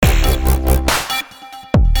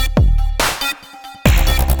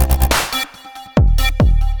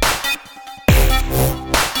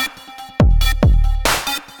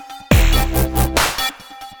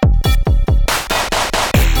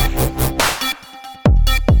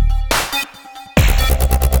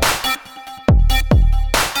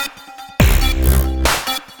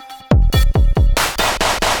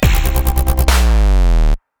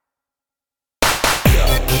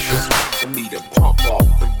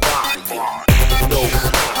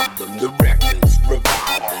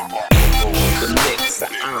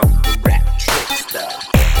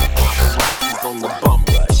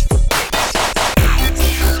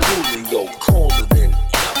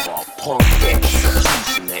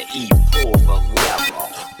Execution and E pull the lever.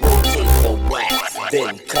 Rotate the wax,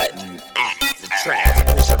 then cutting axe the trash.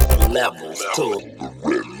 Push up the levels till the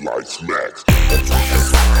red lights max. The driver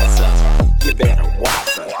size up, you better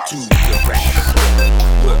watch her to the rap.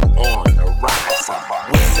 We're on the rise,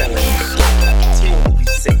 we're selling dope till we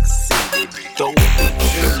succeeded. Dope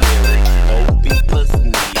beats and lyrics, no beepers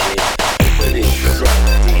needed. But it's a drug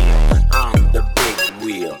deal, I'm the big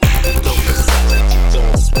wheel. The dope is selling, you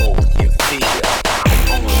don't smoke, you feel. I'm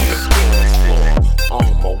on the dance floor, on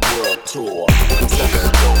my world tour. I'm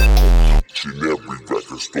selling dope in every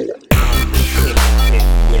record store. I'm the kingpin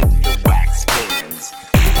with the wax spins.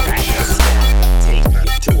 Crack a snap, take it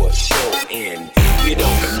to a show end. You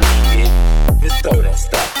don't need it, just throw that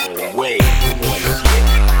stuff away. You wanna get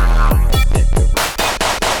high, let the record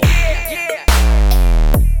play.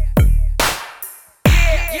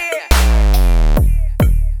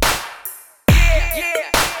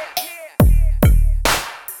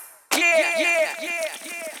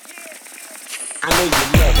 I know you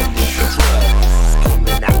loving this drug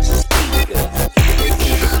coming out your speakers. They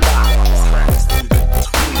through the bottles, hands through the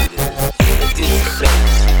tweeters. But this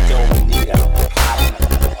bass, you don't need a pipe.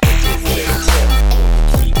 It's the tempo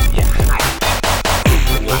to keep you hype.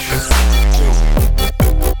 Moving like a C2.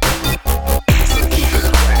 So you can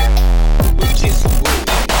crap with just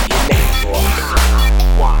moving your neck for high.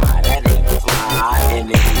 Why? That ain't fly. And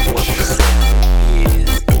if you want to say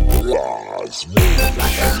is lies. Move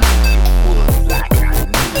like I knew you would, like I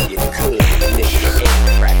knew you could. And if you ain't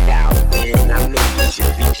cracked out, then I know you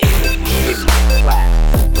should be aiming. Give me a clap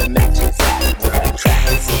to match exact with the track.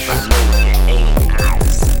 Since I know you ain't, I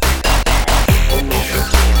respect that. No matter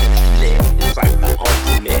jamming lit, it's like the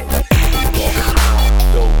ultimate. People how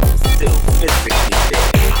those still physically fit.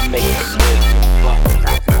 I make $1 million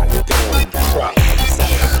like I'm doing truck. I'm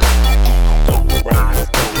selling dope rhymes,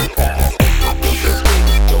 dope cuts. I be the big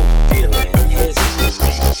dope dealer in history.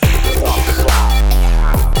 With all the wild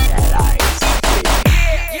how that I exist.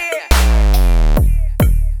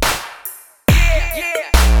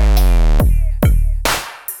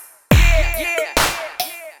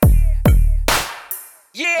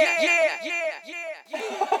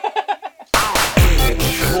 I'm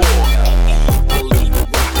bringing more equally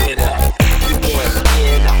rock it up. You want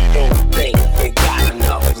in, I don't think you got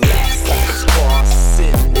enough. Last time's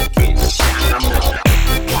crossing to get shot, I'm up.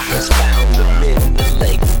 Guys found them in the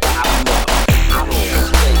lake, bottom up. I don't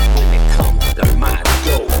play when it comes to my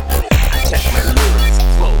dope. I check my lyrics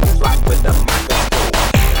close, like with a microscope.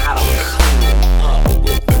 I don't clean them up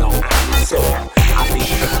with no iron. I be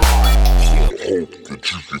the hard, pure hope that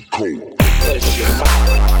you can cope. Cause your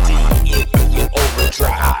mind deep if you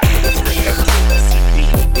overdrive. It's like a TCB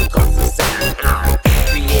because the sound I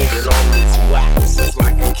created on this wax is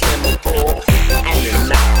like a chemical. And the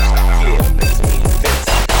knowledge I give makes me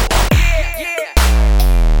invincible.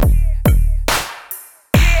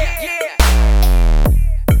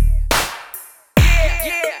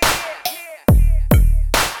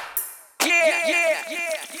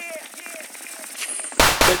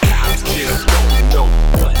 The times just